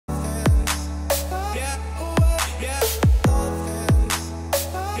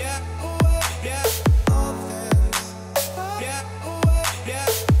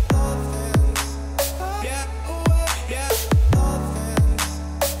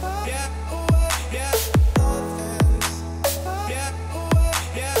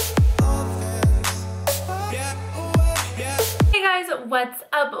what's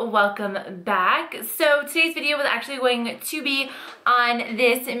up? Welcome back. So today's video was actually going to be on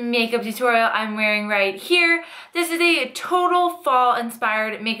this makeup tutorial I'm wearing right here. This is a total fall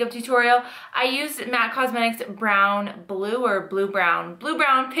inspired makeup tutorial. I used MAC Cosmetics brown blue or blue brown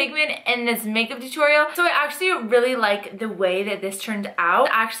pigment in this makeup tutorial. So I actually really like the way that this turned out.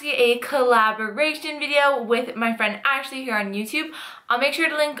 Actually a collaboration video with my friend Ashley here on YouTube. I'll make sure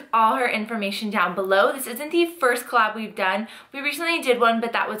to link all her information down below. This isn't the first collab we've done. We recently did one,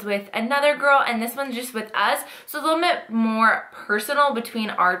 but that was with another girl, and this one's just with us. So it's a little bit more personal between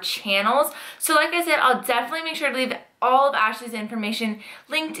our channels. So like I said, I'll definitely make sure to leave all of Ashley's information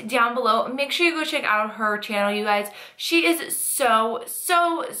linked down below. Make sure you go check out her channel, you guys. She is so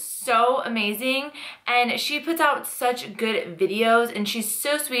amazing, and she puts out such good videos, and she's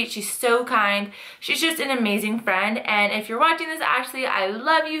so sweet, she's so kind, she's just an amazing friend. And if you're watching this, Ashley, I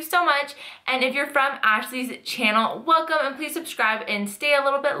love you so much. And if you're from Ashley's channel, welcome, and please subscribe and stay a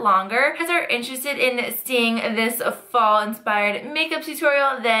little bit longer. If you guys are interested in seeing this fall inspired makeup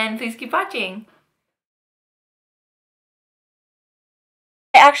tutorial, then please keep watching.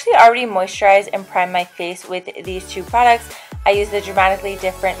 I actually already moisturized and primed my face with these two products. I use the Dramatically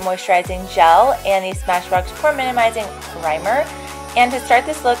Different Moisturizing Gel and the Smashbox Pore Minimizing Primer. And to start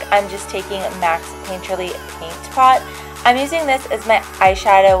this look, I'm just taking MAC's Painterly Paint Pot. I'm using this as my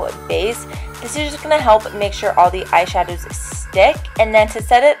eyeshadow base. This is just going to help make sure all the eyeshadows stick. And then to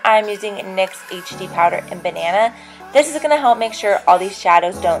set it, I'm using NYX Powder in Banana. This is going to help make sure all these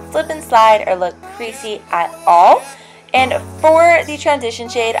shadows don't slip and slide or look creasy at all. And for the transition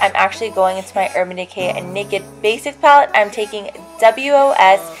shade, I'm actually going into my Urban Decay Naked Basics palette. I'm taking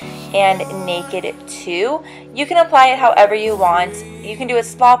WOS and Naked 2. You can apply it however you want. You can do it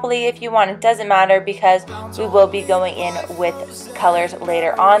sloppily if you want. It doesn't matter because we will be going in with colors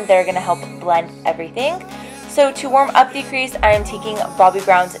later on. They're going to help blend everything. So to warm up the crease, I am taking Bobbi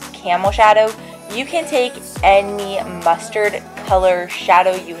Brown's Camel shadow. You can take any mustard color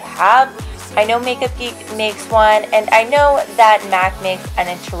shadow you have. I know Makeup Geek makes one, and I know that MAC makes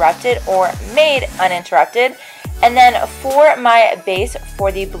Uninterrupted or Made Uninterrupted. And then for my base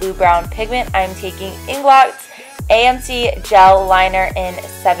for the blue brown pigment, I'm taking INGLOT AMC Gel Liner in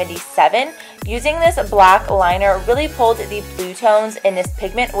 77. Using this black liner really pulled the blue tones in this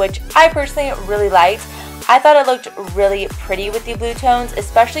pigment, which I personally really liked. I thought it looked really pretty with the blue tones,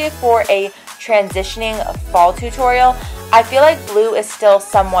 especially for a transitioning fall tutorial. I feel like blue is still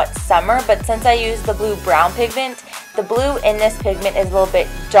somewhat summer, but since I use the blue brown pigment, the blue in this pigment is a little bit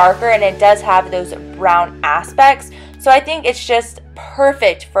darker and it does have those brown aspects. So I think it's just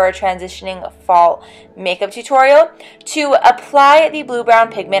perfect for a transitioning fall makeup tutorial. To apply the blue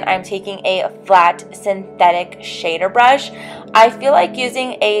brown pigment, I'm taking a flat synthetic shader brush. I feel like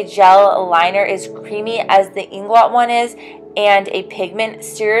using a gel liner is creamy as the INGLOT one is, and a pigment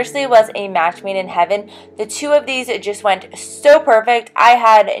seriously was a match made in heaven. The two of these just went so perfect. I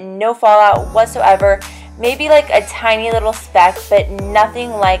had no fallout whatsoever. Maybe like a tiny little speck, but nothing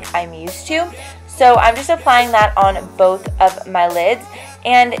like I'm used to. So I'm just applying that on both of my lids.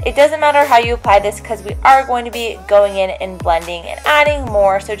 And it doesn't matter how you apply this because we are going to be going in and blending and adding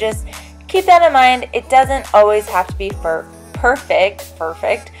more. So just keep that in mind. It doesn't always have to be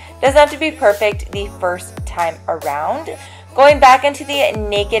perfect. Doesn't have to be perfect the first time around. Going back into the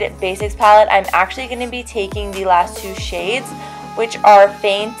Naked Basics palette, I'm actually going to be taking the last two shades, which are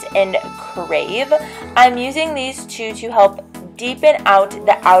Faint and Crave. I'm using these two to help deepen out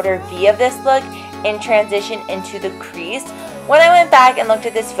the outer V of this look and transition into the crease. When I went back and looked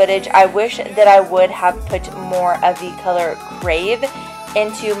at this footage, I wish that I would have put more of the color Crave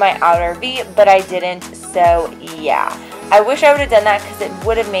into my outer V, but I didn't, so yeah. I wish I would have done that because it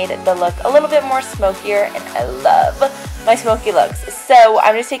would have made the look a little bit more smokier, and I love my smoky looks. So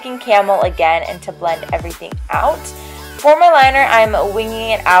I'm just taking Camel again and to blend everything out. For my liner, I'm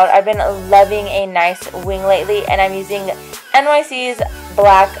winging it out. I've been loving a nice wing lately, and I'm using NYC's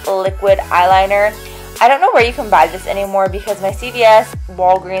Black Liquid Eyeliner. I don't know where you can buy this anymore because my CVS,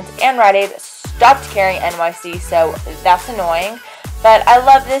 Walgreens, and Rite Aid stopped carrying NYC, so that's annoying. But I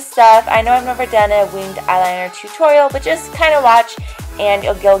love this stuff. I know I've never done a winged eyeliner tutorial, but just kind of watch and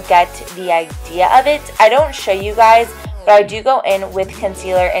you'll get the idea of it. I don't show you guys, but I do go in with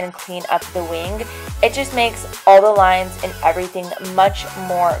concealer and clean up the wing. It just makes all the lines and everything much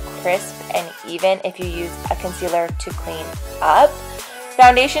more crisp and even if you use a concealer to clean up.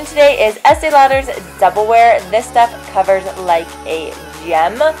 Foundation today is Estee Lauder's Double Wear. This stuff covers like a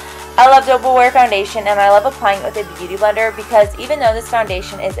gem. I love Double Wear foundation, and I love applying it with a beauty blender because even though this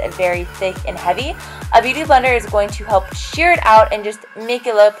foundation is very thick and heavy, a beauty blender is going to help sheer it out and just make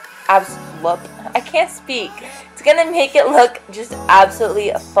it look I can't speak. It's going to make it look just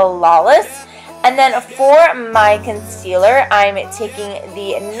absolutely flawless. And then for my concealer, I'm taking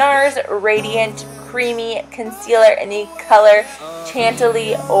the NARS Radiant Creamy Concealer in the color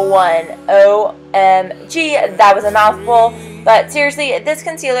Chantilly 1. OMG, that was a mouthful. But seriously, this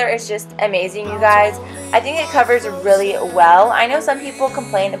concealer is just amazing, you guys. I think it covers really well. I know some people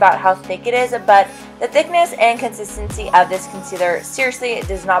complain about how thick it is, but the thickness and consistency of this concealer seriously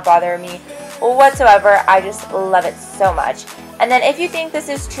does not bother me whatsoever. I just love it so much. And then if you think this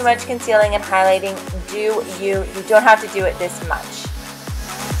is too much concealing and highlighting, you don't have to do it this much.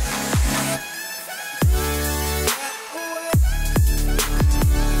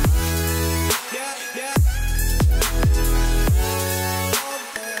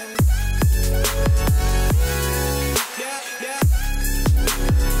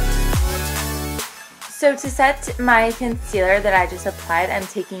 So to set my concealer that I just applied, I'm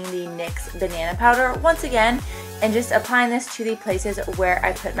taking the NYX Banana Powder once again and just applying this to the places where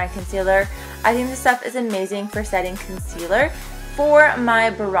I put my concealer. I think this stuff is amazing for setting concealer. For my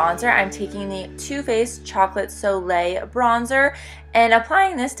bronzer, I'm taking the Too Faced Chocolate Soleil bronzer and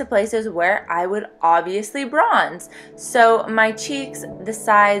applying this to places where I would obviously bronze. So my cheeks, the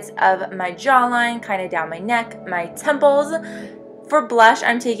sides of my jawline, kind of down my neck, my temples. For blush,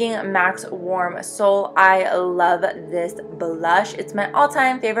 I'm taking MAC's Warm Soul. I love this blush. It's my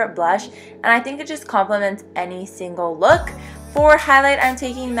all-time favorite blush, and I think it just complements any single look. For highlight, I'm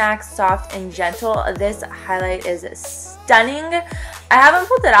taking MAC's Soft and Gentle. This highlight is stunning. I haven't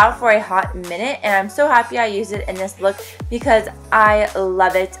pulled it out for a hot minute, and I'm so happy I used it in this look because I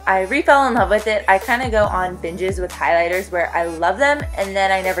love it. I re-fell in love with it. I kind of go on binges with highlighters where I love them, and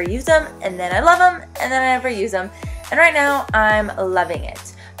then I never use them, and then I love them, and then I never use them. And right now, I'm loving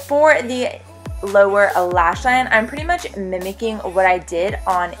it. For the lower lash line, I'm pretty much mimicking what I did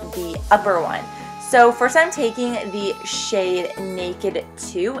on the upper one. So first I'm taking the shade Naked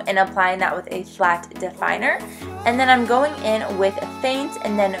 2 and applying that with a flat definer. And then I'm going in with Faint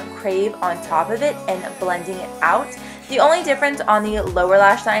and then Crave on top of it and blending it out. The only difference on the lower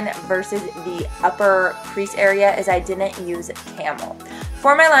lash line versus the upper crease area is I didn't use Camel.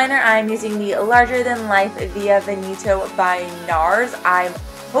 For my liner, I'm using the Larger Than Life Via Veneto by NARS. I'm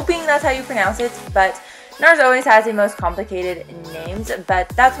hoping that's how you pronounce it, but NARS always has the most complicated names, but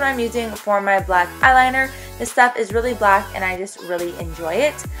that's what I'm using for my black eyeliner. This stuff is really black and I just really enjoy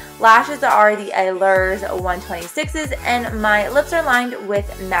it. Lashes are the Eylure's 126s and my lips are lined with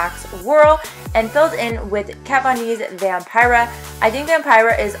MAC's Whirl and filled in with Kat Von D's Vampira. I think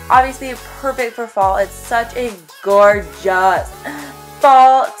Vampira is obviously perfect for fall. It's such a gorgeous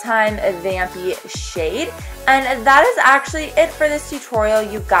fall time vampy shade. And that is actually it for this tutorial,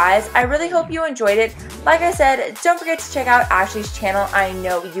 you guys. I really hope you enjoyed it. Like I said, don't forget to check out Ashley's channel. I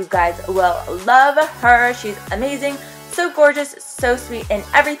know you guys will love her. She's amazing, so gorgeous, so sweet, and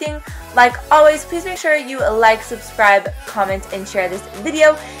everything. Like always, please make sure you like, subscribe, comment, and share this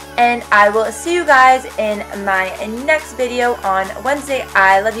video. And I will see you guys in my next video on Wednesday.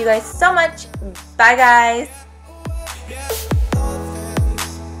 I love you guys so much. Bye, guys.